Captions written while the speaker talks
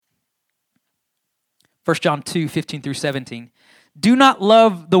1 John 2:15 through 17. Do not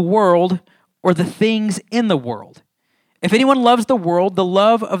love the world or the things in the world. If anyone loves the world, the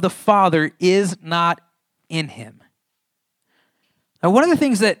love of the Father is not in him. Now, one of the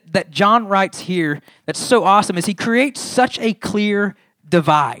things that John writes here that's so awesome is he creates such a clear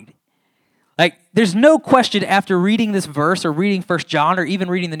divide. Like, there's no question after reading this verse or reading 1 John or even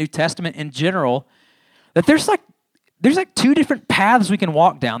reading the New Testament in general that there's two different paths we can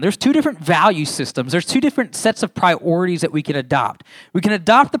walk down. There's two different value systems. There's two different sets of priorities that we can adopt. We can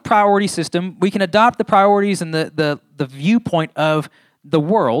adopt the priority system. We can adopt the priorities and the viewpoint of the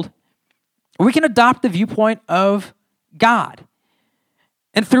world. Or we can adopt the viewpoint of God.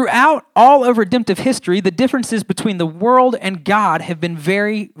 And throughout all of redemptive history, the differences between the world and God have been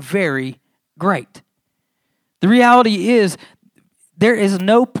very, very great. The reality is there is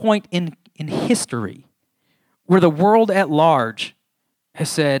no point in history where the world at large has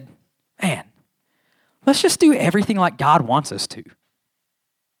said, man, let's just do everything like God wants us to.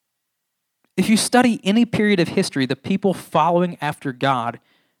 If you study any period of history, the people following after God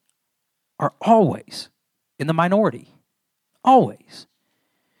are always in the minority. Always.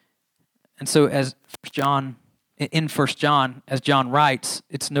 And so in 1 John, as John writes,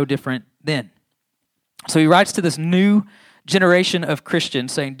 it's no different then. So he writes to this new generation of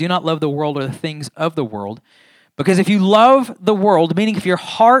Christians saying, do not love the world or the things of the world. Because if you love the world, meaning if your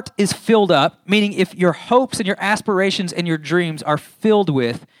heart is filled up, meaning if your hopes and your aspirations and your dreams are filled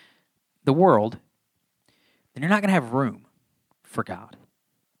with the world, then you're not going to have room for God.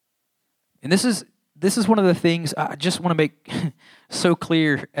 And this is one of the things I just want to make so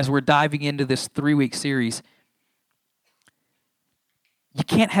clear as we're diving into this 3-week series. You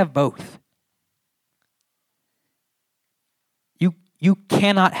can't have both. You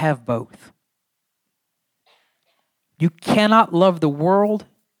cannot have both. You cannot love the world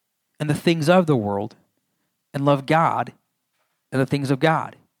and the things of the world and love God and the things of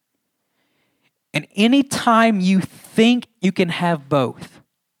God. And any time you think you can have both,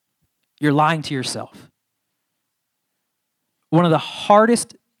 you're lying to yourself. One of the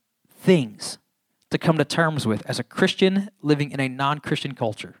hardest things to come to terms with as a Christian living in a non-Christian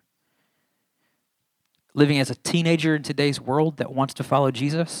culture, living as a teenager in today's world that wants to follow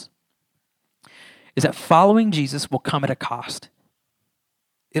Jesus, is that following Jesus will come at a cost.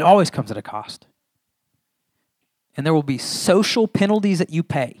 It always comes at a cost. And there will be social penalties that you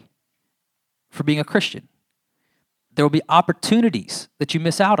pay for being a Christian. There will be opportunities that you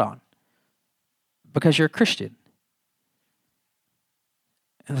miss out on because you're a Christian.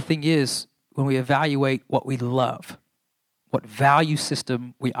 And the thing is, when we evaluate what we love, what value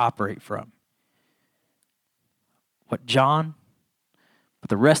system we operate from, what John, but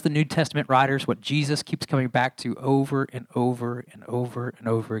the rest of the New Testament writers, what Jesus keeps coming back to over and over and over and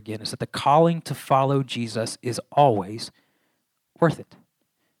over again, is that the calling to follow Jesus is always worth it.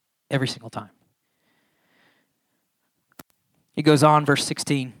 Every single time. He goes on, verse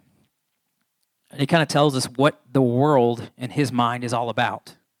 16, and he kind of tells us what the world in his mind is all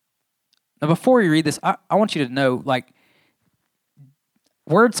about. Now, before you read this, I want you to know,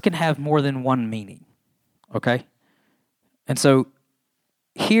 words can have more than one meaning, okay? And so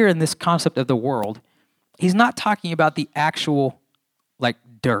here in this concept of the world, he's not talking about the actual,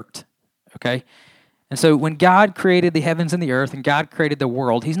 dirt, okay? And so when God created the heavens and the earth and God created the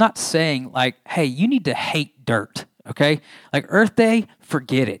world, he's not saying, hey, you need to hate dirt, okay? Earth Day,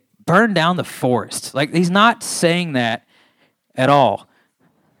 forget it. Burn down the forest. He's not saying that at all.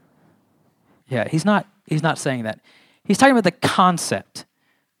 Yeah, he's not saying that. He's talking about the concept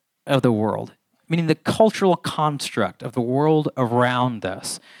of the world, meaning the cultural construct of the world around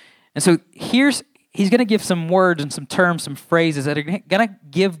us. And so he's going to give some words and some terms, some phrases that are going to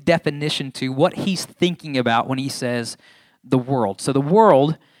give definition to what he's thinking about when he says the world. So the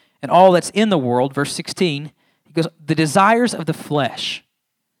world and all that's in the world, verse 16, he goes, the desires of the flesh,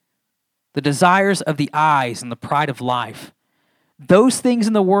 the desires of the eyes and the pride of life, those things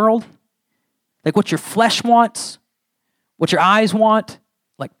in the world, what your flesh wants, what your eyes want,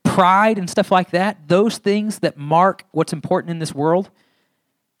 pride and stuff like that, those things that mark what's important in this world,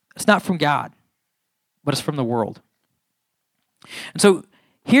 it's not from God, but it's from the world. And so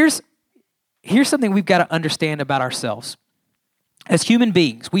here's something we've got to understand about ourselves. As human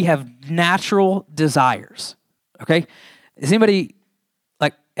beings, we have natural desires, okay? Has anybody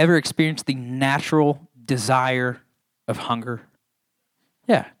ever experienced the natural desire of hunger?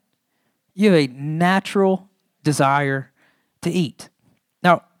 Yeah. You have a natural desire to eat.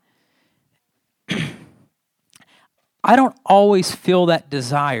 Now, I don't always feel that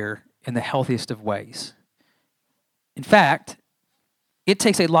desire in the healthiest of ways. In fact, it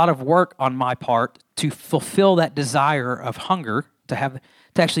takes a lot of work on my part to fulfill that desire of hunger, to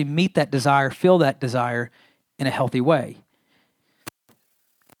actually meet that desire, fill that desire in a healthy way.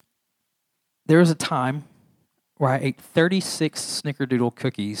 There was a time where I ate 36 Snickerdoodle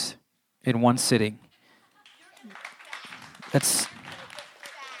cookies in one sitting.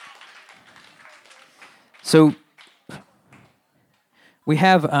 So we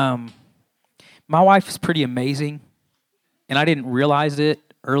have, my wife is pretty amazing, and I didn't realize it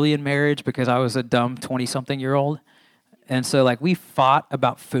early in marriage because I was a dumb 20-something-year-old. And so, like, we fought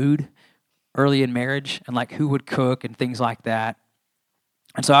about food early in marriage and, like, who would cook and things like that.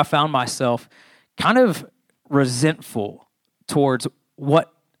 And so I found myself kind of resentful towards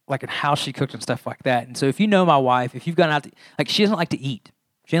what, like, and how she cooked and stuff like that. And so if you know my wife, if you've gone out to, like, she doesn't like to eat.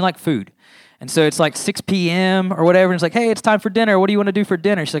 She doesn't like food. And so it's like 6 p.m. or whatever, and it's like, hey, it's time for dinner. What do you want to do for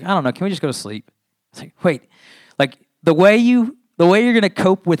dinner? She's like, I don't know. Can we just go to sleep? It's like, wait, like, the way you're going to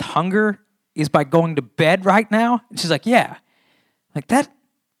cope with hunger is by going to bed right now? And she's like, yeah. Like, that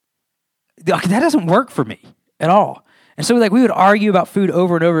doesn't work for me at all. And so, like, we would argue about food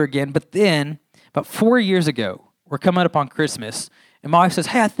over and over again. But then, about 4 years ago, we're coming up on Christmas, and my wife says,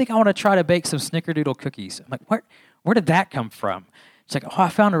 hey, I think I want to try to bake some Snickerdoodle cookies. I'm like, where did that come from? She's like, oh, I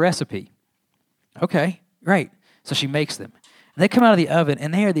found a recipe. Okay, great. So she makes them. And they come out of the oven,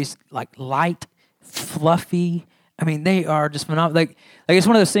 and they are these, like, light, fluffy. I mean, they are just phenomenal. Like it's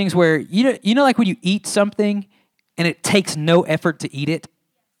one of those things where, you know, like when you eat something and it takes no effort to eat it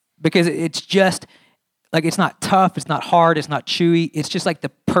because it's just, like, it's not tough, it's not hard, it's not chewy. It's just like the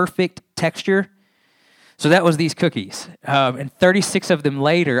perfect texture. So that was these cookies. And 36 of them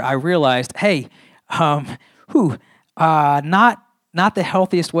later, I realized, hey, not the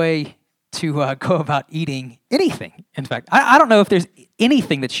healthiest way to go about eating anything. In fact, I don't know if there's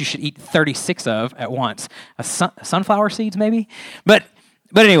anything that you should eat 36 of at once. Sunflower seeds, maybe? But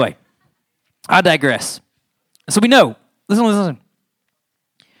anyway, I digress. So we know, listen.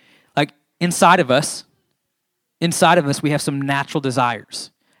 Like, inside of us, we have some natural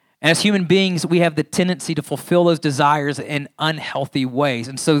desires. And as human beings, we have the tendency to fulfill those desires in unhealthy ways.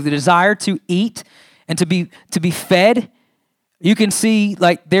 And so the desire to eat and to be fed, you can see,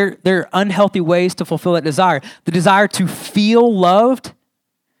 like, there are unhealthy ways to fulfill that desire. The desire to feel loved.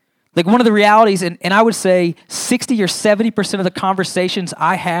 Like, one of the realities, and I would say 60 or 70% of the conversations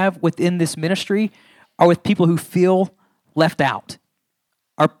I have within this ministry are with people who feel left out,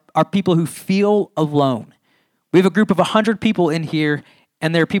 are people who feel alone. We have a group of 100 people in here,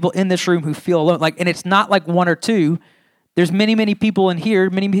 and there are people in this room who feel alone. Like, and it's not like one or two. There's many, many people in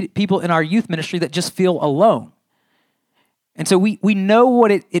here, many people in our youth ministry that just feel alone. And so we know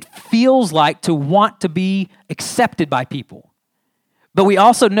what it feels like to want to be accepted by people. But we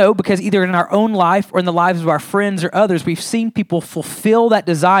also know, because either in our own life or in the lives of our friends or others, we've seen people fulfill that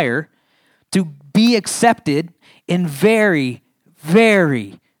desire to be accepted in very,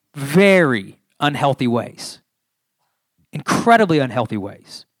 very, very unhealthy ways. Incredibly unhealthy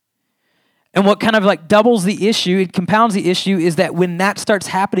ways. And what kind of, like, doubles the issue, it compounds the issue, is that when that starts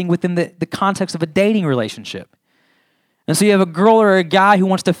happening within the context of a dating relationship. And so you have a girl or a guy who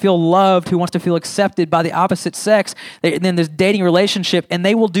wants to feel loved, who wants to feel accepted by the opposite sex, and then this dating relationship, and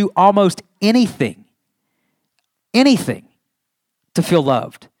they will do almost anything to feel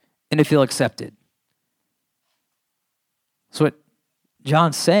loved and to feel accepted. So what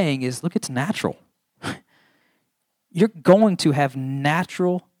John's saying is, look, it's natural. You're going to have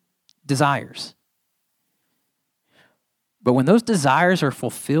natural desires. But when those desires are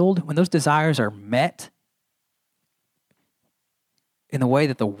fulfilled, when those desires are met in the way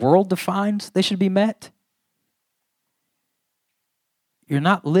that the world defines they should be met, you're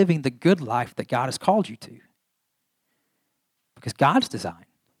not living the good life that God has called you to. Because God's design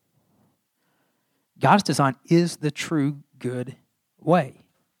is the true good way.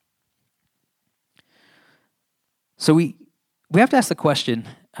 So we have to ask the question,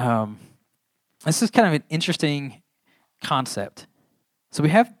 this is kind of an interesting concept. So we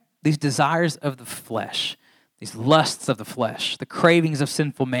have these desires of the flesh, these lusts of the flesh, the cravings of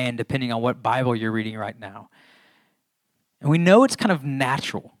sinful man, depending on what Bible you're reading right now. And we know it's kind of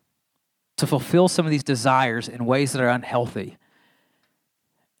natural to fulfill some of these desires in ways that are unhealthy.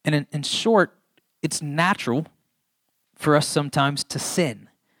 And in short, it's natural for us sometimes to sin.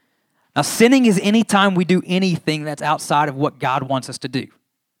 Now, sinning is any time we do anything that's outside of what God wants us to do.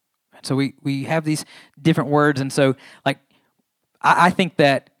 So we have these different words. And so, like, I think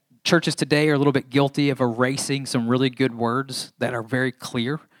that churches today are a little bit guilty of erasing some really good words that are very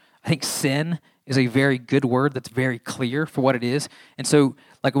clear. I think sin is a very good word that's very clear for what it is. And so,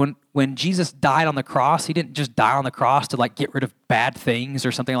 Like when Jesus died on the cross, he didn't just die on the cross to like get rid of bad things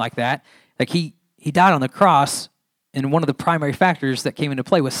or something like that. Like he died on the cross, and one of the primary factors that came into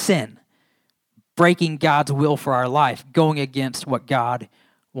play was sin, breaking God's will for our life, going against what God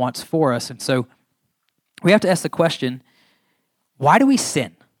wants for us. And so we have to ask the question, why do we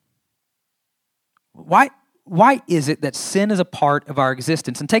sin? Why is it that sin is a part of our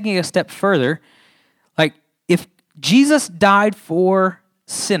existence? And taking it a step further, like if Jesus died for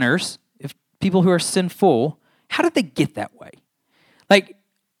sinners, if people who are sinful, how did they get that way? Like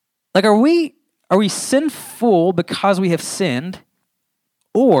are we sinful because we have sinned,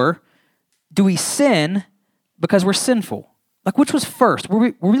 or do we sin because we're sinful? Like which was first?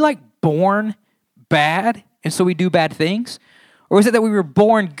 Were we like born bad and so we do bad things? Or is it that we were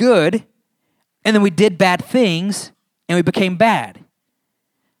born good and then we did bad things and we became bad?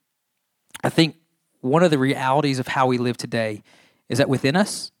 I think one of the realities of how we live today is that within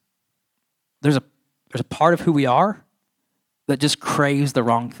us, there's a part of who we are that just craves the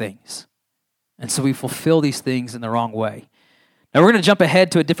wrong things. And so we fulfill these things in the wrong way. Now we're going to jump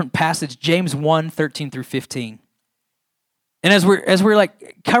ahead to a different passage, James 1:13 through 15. And as we're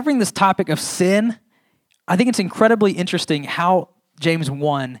like covering this topic of sin, I think it's incredibly interesting how James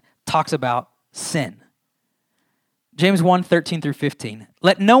 1 talks about sin. James 1:13 through 15.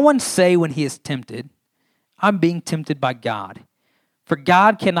 Let no one say when he is tempted, I'm being tempted by God. For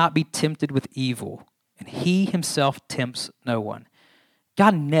God cannot be tempted with evil, and he himself tempts no one.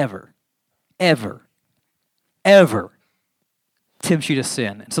 God never, ever, ever tempts you to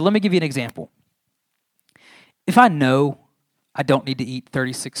sin. And so let me give you an example. If I know I don't need to eat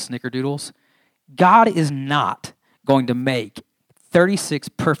 36 snickerdoodles, God is not going to make 36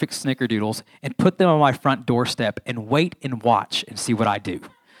 perfect snickerdoodles and put them on my front doorstep and wait and watch and see what I do.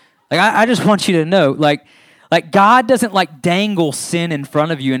 Like I just want you to know, like God doesn't like dangle sin in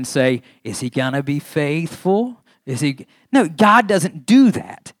front of you and say, is he gonna be faithful? No, God doesn't do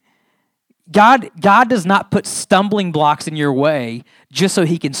that. God does not put stumbling blocks in your way just so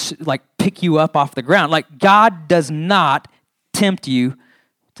he can like pick you up off the ground. Like God does not tempt you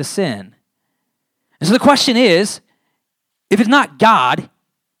to sin. And so the question is, if it's not God,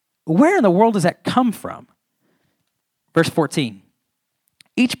 where in the world does that come from? Verse 14.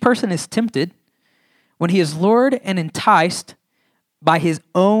 Each person is tempted when he is lured and enticed by his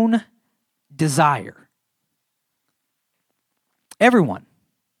own desire. Everyone.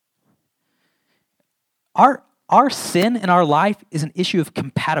 Our sin in our life is an issue of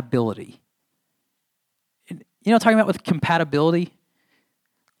compatibility. You know what I'm talking about with compatibility?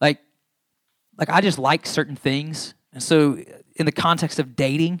 Like I just like certain things. And so in the context of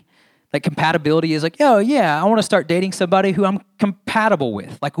dating, like compatibility is like, oh yeah, I want to start dating somebody who I'm compatible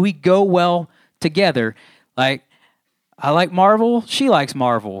with. Like we go well together. Like I like Marvel, she likes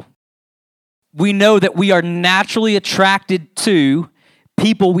Marvel. We know that we are naturally attracted to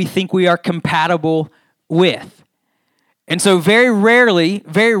people we think we are compatible with. And so very rarely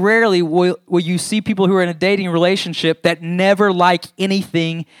will you see people who are in a dating relationship that never like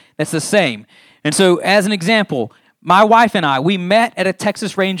anything that's the same. And so as an example, my wife and I, we met at a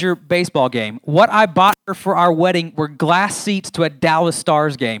Texas Ranger baseball game. What I bought her for our wedding were glass seats to a Dallas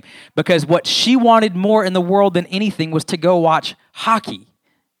Stars game because what she wanted more in the world than anything was to go watch hockey.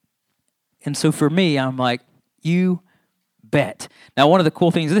 And so for me, I'm like, you bet. Now, one of the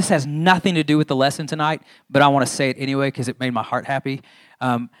cool things, this has nothing to do with the lesson tonight, but I want to say it anyway because it made my heart happy.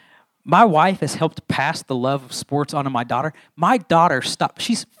 My wife has helped pass the love of sports on to my daughter. My daughter stopped.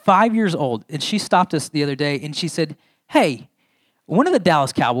 She's 5 years old, and she stopped us the other day, and she said, hey, when are the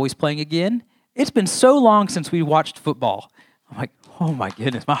Dallas Cowboys playing again? It's been so long since we watched football. I'm like, oh my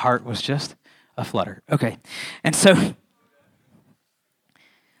goodness, my heart was just a flutter. Okay, and so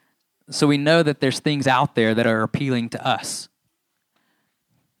we know that there's things out there that are appealing to us.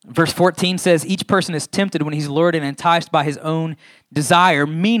 Verse 14 says, each person is tempted when he's lured and enticed by his own desire,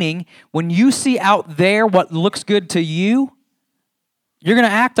 meaning when you see out there what looks good to you, you're going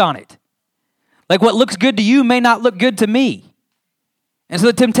to act on it. Like what looks good to you may not look good to me. And so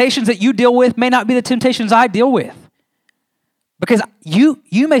the temptations that you deal with may not be the temptations I deal with. Because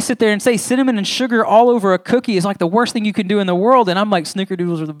you may sit there and say cinnamon and sugar all over a cookie is like the worst thing you can do in the world, and I'm like,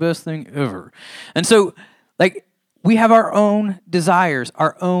 snickerdoodles are the best thing ever. And so, like, we have our own desires,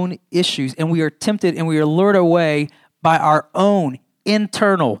 our own issues, and we are tempted and we are lured away by our own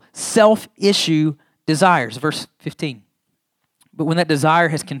internal self-issue desires. Verse 15. But when that desire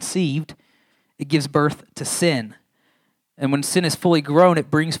has conceived, it gives birth to sin. And when sin is fully grown,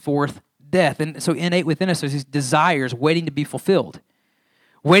 it brings forth death. And so innate within us is these desires waiting to be fulfilled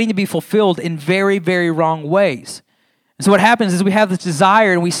in very, very wrong ways. And so what happens is we have this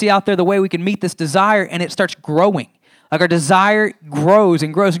desire and we see out there the way we can meet this desire, and it starts growing. Like our desire grows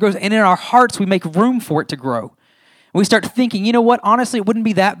and grows and grows. And in our hearts, we make room for it to grow. And we start thinking, you know what? Honestly, it wouldn't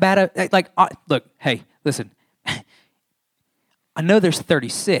be that bad. Look, hey, listen. I know there's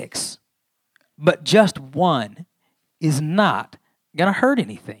 36, but just one is not going to hurt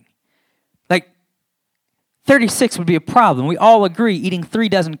anything. Like 36 would be a problem. We all agree eating 3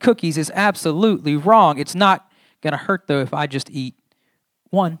 dozen cookies is absolutely wrong. It's not going to hurt, though, if I just eat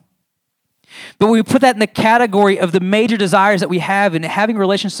one. But we put that in the category of the major desires that we have in having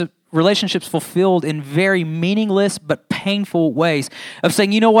relationships fulfilled in very meaningless but painful ways of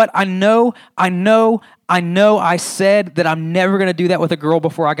saying, you know what, I know I said that I'm never going to do that with a girl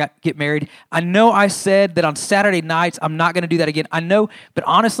before I get married. I know I said that on Saturday nights I'm not going to do that again. I know, but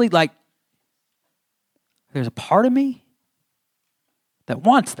honestly, like, there's a part of me that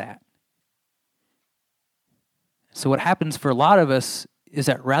wants that. So what happens for a lot of us is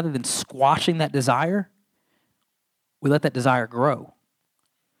that rather than squashing that desire, we let that desire grow.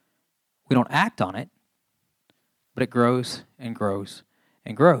 We don't act on it, but it grows and grows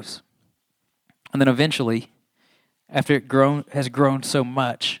and grows. And then eventually, after it has grown so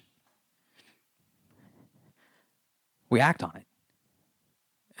much, we act on it.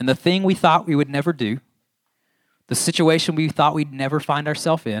 And the thing we thought we would never do, the situation we thought we'd never find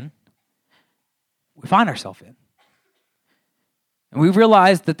ourselves in, we find ourselves in. And we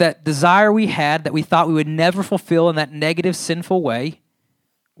realized that desire we had that we thought we would never fulfill in that negative, sinful way,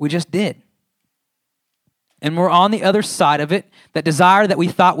 we just did. And we're on the other side of it. That desire that we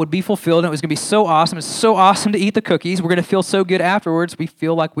thought would be fulfilled, and it was going to be so awesome. It's so awesome to eat the cookies. We're going to feel so good afterwards. We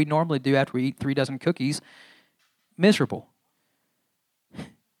feel like we normally do after we eat 3 dozen cookies. Miserable.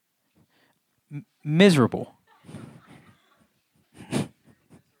 Miserable.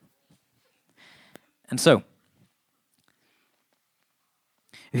 And so,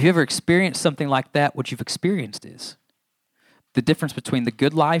 if you ever experienced something like that, what you've experienced is the difference between the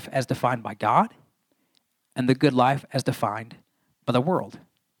good life as defined by God and the good life as defined by the world.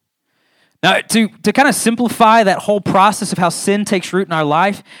 Now, to kind of simplify that whole process of how sin takes root in our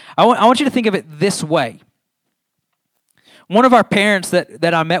life, I want you to think of it this way. One of our parents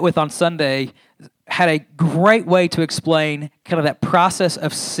that I met with on Sunday had a great way to explain kind of that process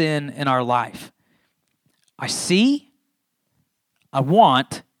of sin in our life. I see, I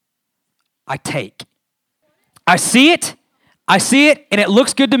want, I take. I see it, and it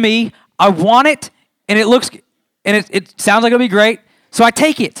looks good to me. I want it, and it looks, and it sounds like it'll be great, so I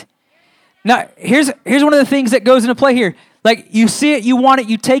take it. Now, here's one of the things that goes into play here. Like, you see it, you want it,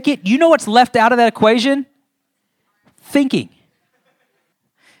 you take it. You know what's left out of that equation? Thinking.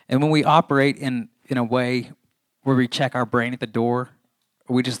 And when we operate in a way where we check our brain at the door,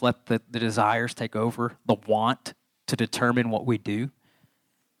 or we just let the desires take over, the want to determine what we do,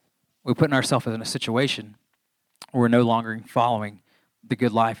 we're putting ourselves in a situation where we're no longer following the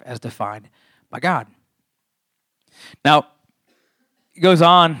good life as defined by God. Now, it goes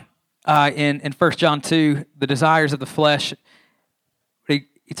on in 1 John 2, the desires of the flesh.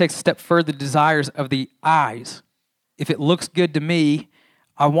 He takes a step further, the desires of the eyes. If it looks good to me,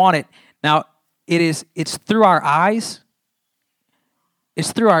 I want it. Now, it's through our eyes.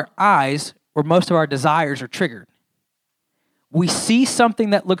 It's through our eyes where most of our desires are triggered. We see something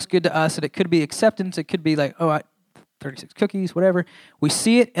that looks good to us, and it could be acceptance. It could be like, 36 cookies, whatever. We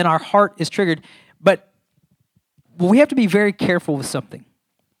see it, and our heart is triggered. But we have to be very careful with something,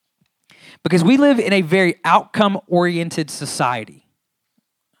 because we live in a very outcome-oriented society.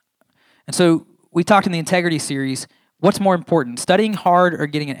 And so we talked in the Integrity series, what's more important, studying hard or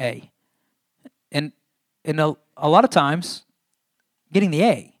getting an A? And a lot of times, getting the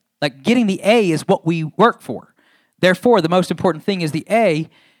A. Like, getting the A is what we work for. Therefore, the most important thing is the A.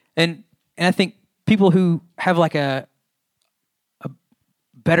 And I think people who have like a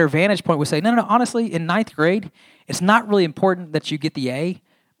better vantage point would say, no, honestly, in 9th grade, it's not really important that you get the A.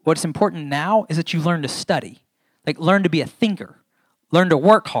 What's important now is that you learn to study. Like, learn to be a thinker. Learn to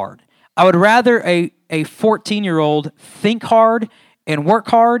work hard. I would rather a 14-year-old think hard and work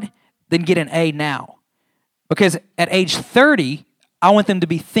hard than get an A now. Because at age 30, I want them to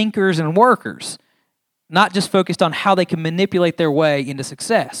be thinkers and workers, not just focused on how they can manipulate their way into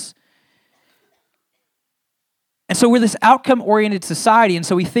success. And so we're this outcome-oriented society, and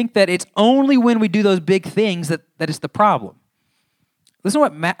so we think that it's only when we do those big things that it's the problem. Listen to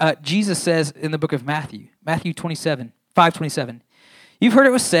what Jesus says in the book of Matthew 5:27. You've heard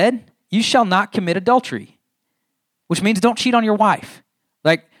it was said, you shall not commit adultery, which means don't cheat on your wife.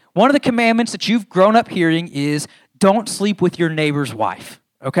 Like, one of the commandments that you've grown up hearing is don't sleep with your neighbor's wife,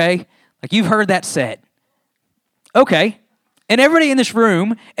 okay? Like, you've heard that said. Okay. And everybody in this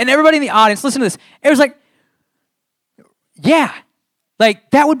room and everybody in the audience, listen to this. It was like, yeah,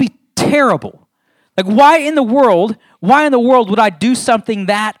 like that would be terrible. Like why in the world would I do something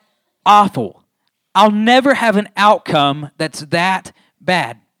that awful? I'll never have an outcome that's that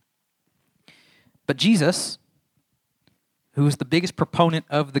bad. But Jesus, who is the biggest proponent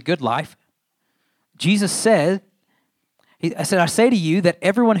of the good life, Jesus said, I say to you that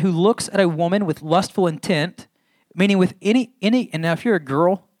everyone who looks at a woman with lustful intent, meaning with any, and now if you're a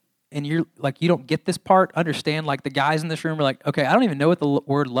girl and you're like, you don't get this part, understand, like the guys in this room are like, okay, I don't even know what the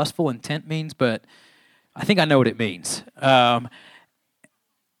word lustful intent means, but I think I know what it means.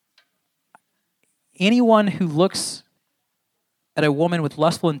 Anyone who looks at a woman with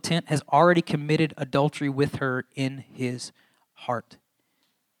lustful intent has already committed adultery with her in his heart.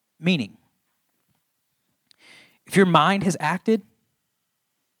 Meaning, if your mind has acted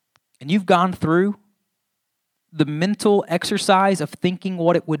and you've gone through the mental exercise of thinking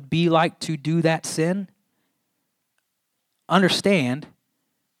what it would be like to do that sin, understand,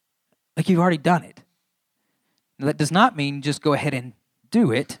 like you've already done it. Now, that does not mean just go ahead and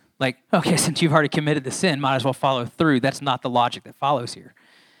do it. Like, okay, since you've already committed the sin, might as well follow through. That's not the logic that follows here.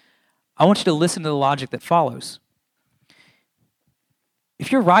 I want you to listen to the logic that follows.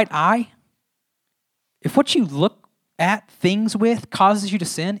 If your right eye, if what you look at things with causes you to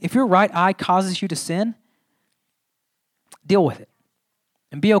sin, if your right eye causes you to sin, deal with it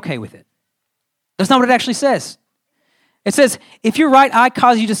and be okay with it. That's not what it actually says. It says, if your right eye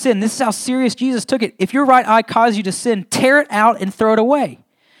causes you to sin, this is how serious Jesus took it. If your right eye causes you to sin, tear it out and throw it away.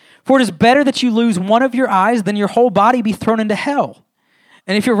 For it is better that you lose one of your eyes than your whole body be thrown into hell.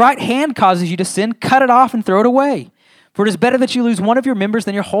 And if your right hand causes you to sin, cut it off and throw it away. For it is better that you lose one of your members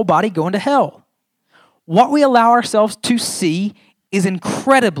than your whole body go into hell. What we allow ourselves to see is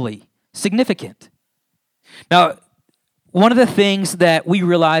incredibly significant. Now, one of the things that we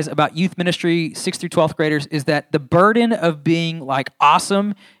realize about youth ministry, 6th through 12th graders, is that the burden of being like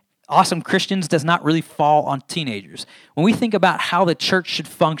awesome Christians does not really fall on teenagers. When we think about how the church should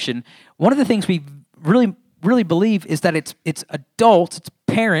function, one of the things we really believe is that it's adults, it's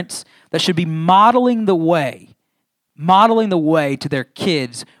parents that should be modeling the way to their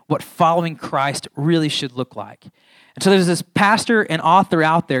kids what following Christ really should look like. And so there's this pastor and author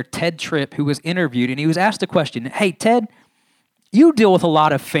out there, Ted Tripp, who was interviewed, and he was asked a question. Hey, Ted, you deal with a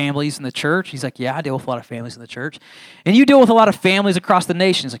lot of families in the church. He's like, yeah, I deal with a lot of families in the church. And you deal with a lot of families across the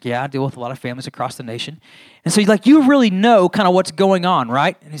nation. He's like, yeah, I deal with a lot of families across the nation. And so he's like, you really know kind of what's going on,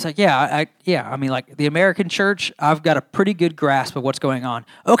 right? And he's like, yeah, I mean, like the American church, I've got a pretty good grasp of what's going on.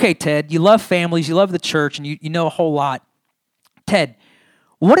 Okay, Ted, you love families, you love the church, and you know a whole lot. Ted,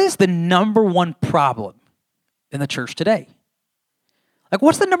 what is the number one problem in the church today? Like,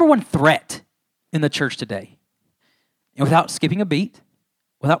 what's the number one threat in the church today? And without skipping a beat,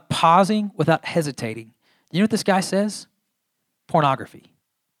 without pausing, without hesitating, you know what this guy says? Pornography.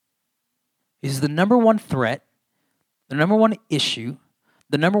 Is the number one threat, the number one issue,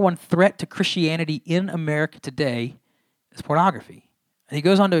 the number one threat to Christianity in America today is pornography. And he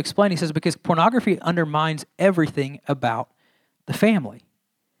goes on to explain, he says, because pornography undermines everything about the family.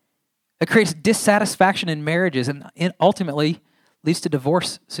 It creates dissatisfaction in marriages and ultimately leads to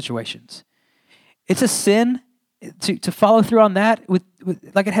divorce situations. It's a sin to follow through on that with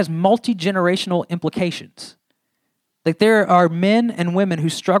like it has multi-generational implications. Like there are men and women who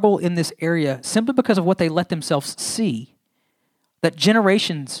struggle in this area simply because of what they let themselves see, that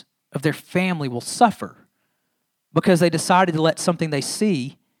generations of their family will suffer because they decided to let something they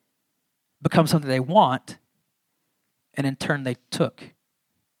see become something they want, and in turn they took.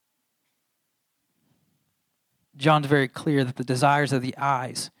 John's very clear that the desires of the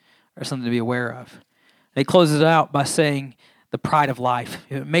eyes are something to be aware of. And he closes it out by saying, the pride of life.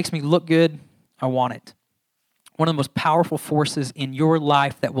 If it makes me look good, I want it. One of the most powerful forces in your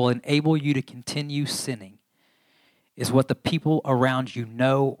life that will enable you to continue sinning is what the people around you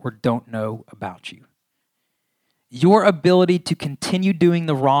know or don't know about you. Your ability to continue doing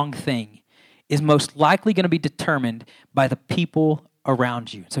the wrong thing is most likely going to be determined by the people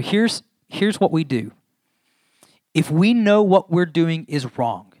around you. So here's what we do. If we know what we're doing is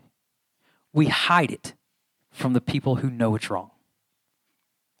wrong, we hide it from the people who know it's wrong.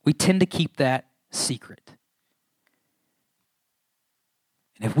 We tend to keep that secret.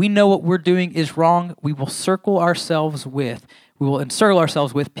 And if we know what we're doing is wrong, we will encircle ourselves with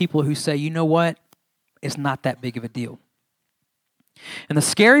people who say, you know what? It's not that big of a deal. And the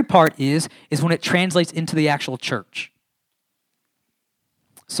scary part is when it translates into the actual church.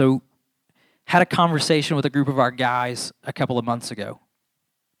 So, had a conversation with a group of our guys a couple of months ago.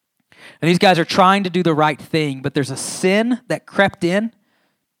 And these guys are trying to do the right thing, but there's a sin that crept in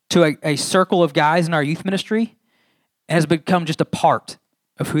to a circle of guys in our youth ministry and has become just a part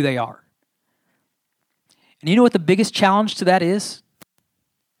of who they are. And you know what the biggest challenge to that is?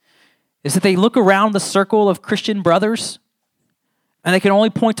 Is that they look around the circle of Christian brothers and they can only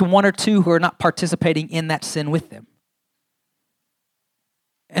point to one or two who are not participating in that sin with them.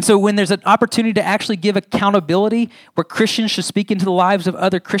 And so when there's an opportunity to actually give accountability where Christians should speak into the lives of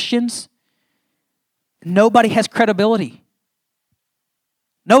other Christians, nobody has credibility.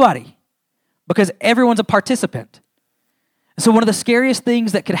 Nobody. Because everyone's a participant. And so one of the scariest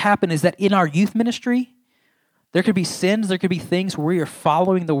things that could happen is that in our youth ministry, there could be sins, there could be things where we are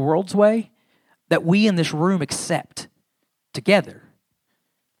following the world's way that we in this room accept together.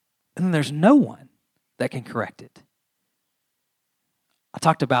 And then there's no one that can correct it. I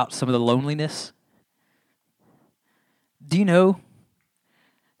talked about some of the loneliness. Do you know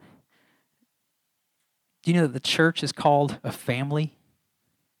that the church is called a family?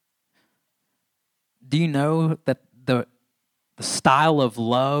 Do you know that the style of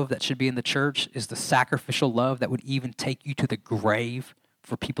love that should be in the church is the sacrificial love that would even take you to the grave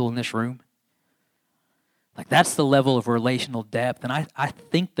for people in this room? Like, that's the level of relational depth. And I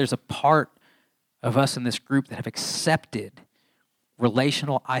think there's a part of us in this group that have accepted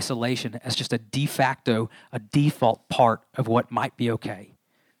relational isolation as just a default part of what might be okay.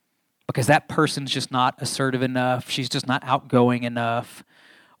 Because that person's just not assertive enough, she's just not outgoing enough,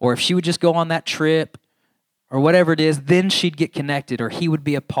 or if she would just go on that trip, or whatever it is, then she'd get connected, or he would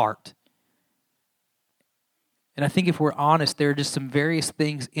be a part. And I think if we're honest, there are just some various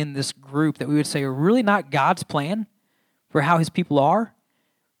things in this group that we would say are really not God's plan for how his people are,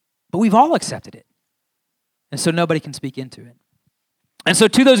 but we've all accepted it. And so nobody can speak into it. And so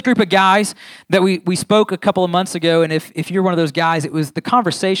to those group of guys that we spoke a couple of months ago, and if you're one of those guys, it was the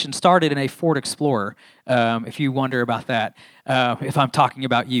conversation started in a Ford Explorer, if you wonder about that, if I'm talking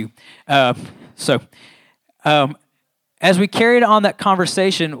about you. As we carried on that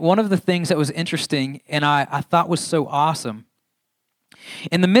conversation, one of the things that was interesting and I thought was so awesome,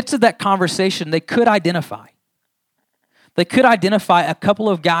 in the midst of that conversation, they could identify a couple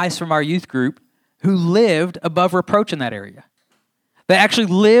of guys from our youth group who lived above reproach in that area. They actually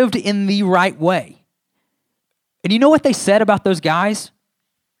lived in the right way. And you know what they said about those guys?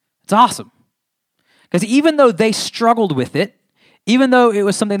 It's awesome. Because even though they struggled with it, even though it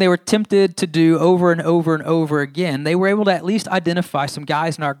was something they were tempted to do over and over and over again, they were able to at least identify some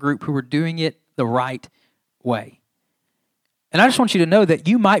guys in our group who were doing it the right way. And I just want you to know that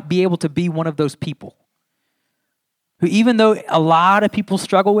you might be able to be one of those people who, even though a lot of people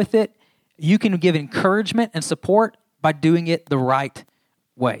struggle with it, you can give encouragement and support by doing it the right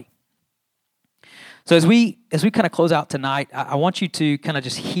way. So as we kind of close out tonight, I want you to kind of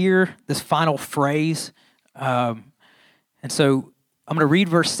just hear this final phrase. And so I'm going to read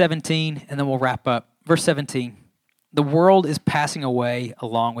verse 17, and then we'll wrap up. Verse 17, the world is passing away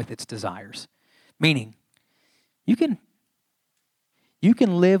along with its desires. Meaning, you can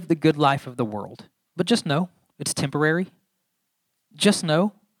live the good life of the world, but just know it's temporary. Just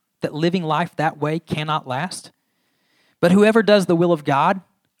know that living life that way cannot last. But whoever does the will of God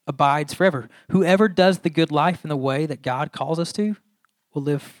abides forever. Whoever does the good life in the way that God calls us to will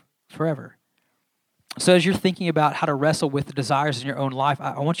live forever. So as you're thinking about how to wrestle with the desires in your own life,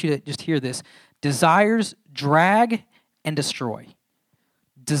 I want you to just hear this. Desires drag and destroy.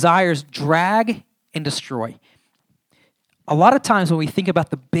 Desires drag and destroy. A lot of times when we think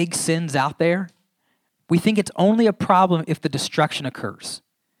about the big sins out there, we think it's only a problem if the destruction occurs.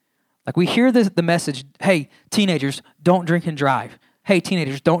 Like we hear the message, hey, teenagers, don't drink and drive. Hey,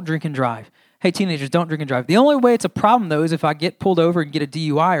 teenagers, don't drink and drive. Hey, teenagers, don't drink and drive. The only way it's a problem, though, is if I get pulled over and get a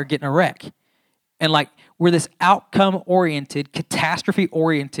DUI or get in a wreck. And like we're this outcome-oriented,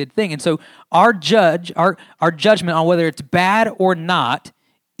 catastrophe-oriented thing. And so our judgment on whether it's bad or not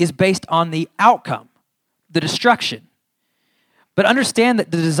is based on the outcome, the destruction. But understand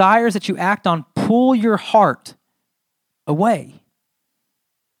that the desires that you act on pull your heart away.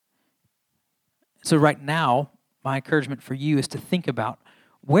 So right now, my encouragement for you is to think about,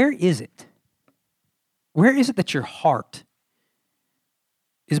 where is it? Where is it that your heart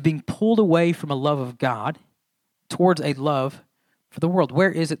is being pulled away from a love of God towards a love for the world?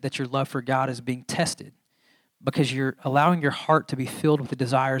 Where is it that your love for God is being tested? Because you're allowing your heart to be filled with the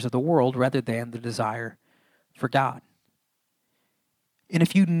desires of the world rather than the desire for God. And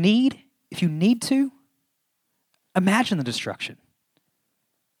if you need to, imagine the destruction.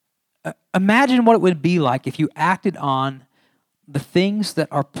 Imagine what it would be like if you acted on the things that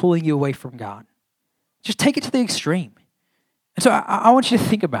are pulling you away from God. Just take it to the extreme. And so I want you to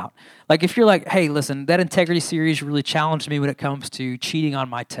think about, like, if you're like, hey, listen, that integrity series really challenged me when it comes to cheating on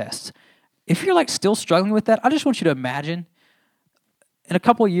my tests. If you're like still struggling with that, I just want you to imagine in a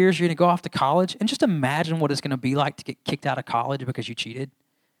couple of years, you're going to go off to college, and just imagine what it's going to be like to get kicked out of college because you cheated.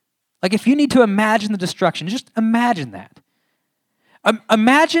 Like, if you need to imagine the destruction, just imagine that.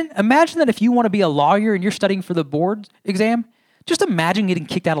 Imagine that if you want to be a lawyer and you're studying for the board exam, just imagine getting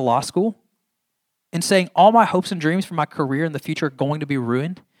kicked out of law school and saying, all my hopes and dreams for my career in the future are going to be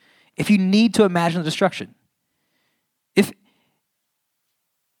ruined. If you need to imagine the destruction.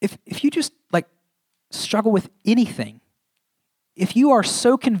 If you just, like, struggle with anything, if you are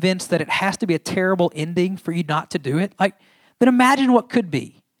so convinced that it has to be a terrible ending for you not to do it, like, then imagine what could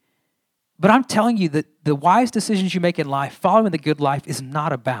be. But I'm telling you that the wise decisions you make in life, following the good life, is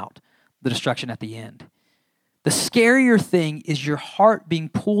not about the destruction at the end. The scarier thing is your heart being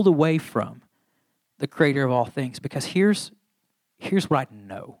pulled away from the creator of all things. Because here's what I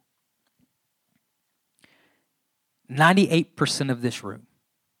know. 98% of this room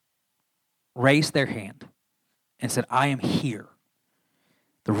raised their hand and said, I am here.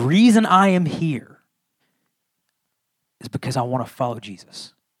 The reason I am here is because I want to follow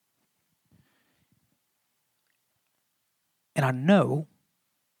Jesus. And I know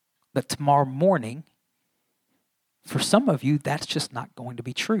that tomorrow morning, for some of you, that's just not going to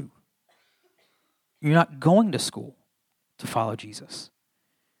be true. You're not going to school to follow Jesus.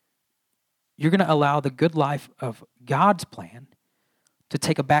 You're going to allow the good life of God's plan to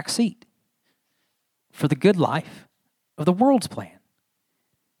take a back seat for the good life of the world's plan.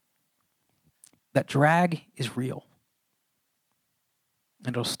 That drag is real.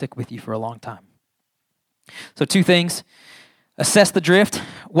 And it'll stick with you for a long time. So 2 things. Assess the drift.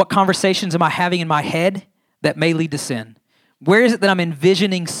 What conversations am I having in my head that may lead to sin? Where is it that I'm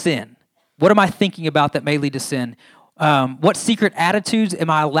envisioning sin? What am I thinking about that may lead to sin? What secret attitudes am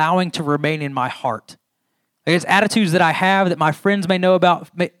I allowing to remain in my heart? It's attitudes that I have that my friends may know about,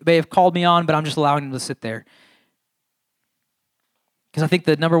 may have called me on, but I'm just allowing them to sit there. Because I think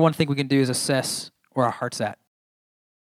the number one thing we can do is assess where our heart's at.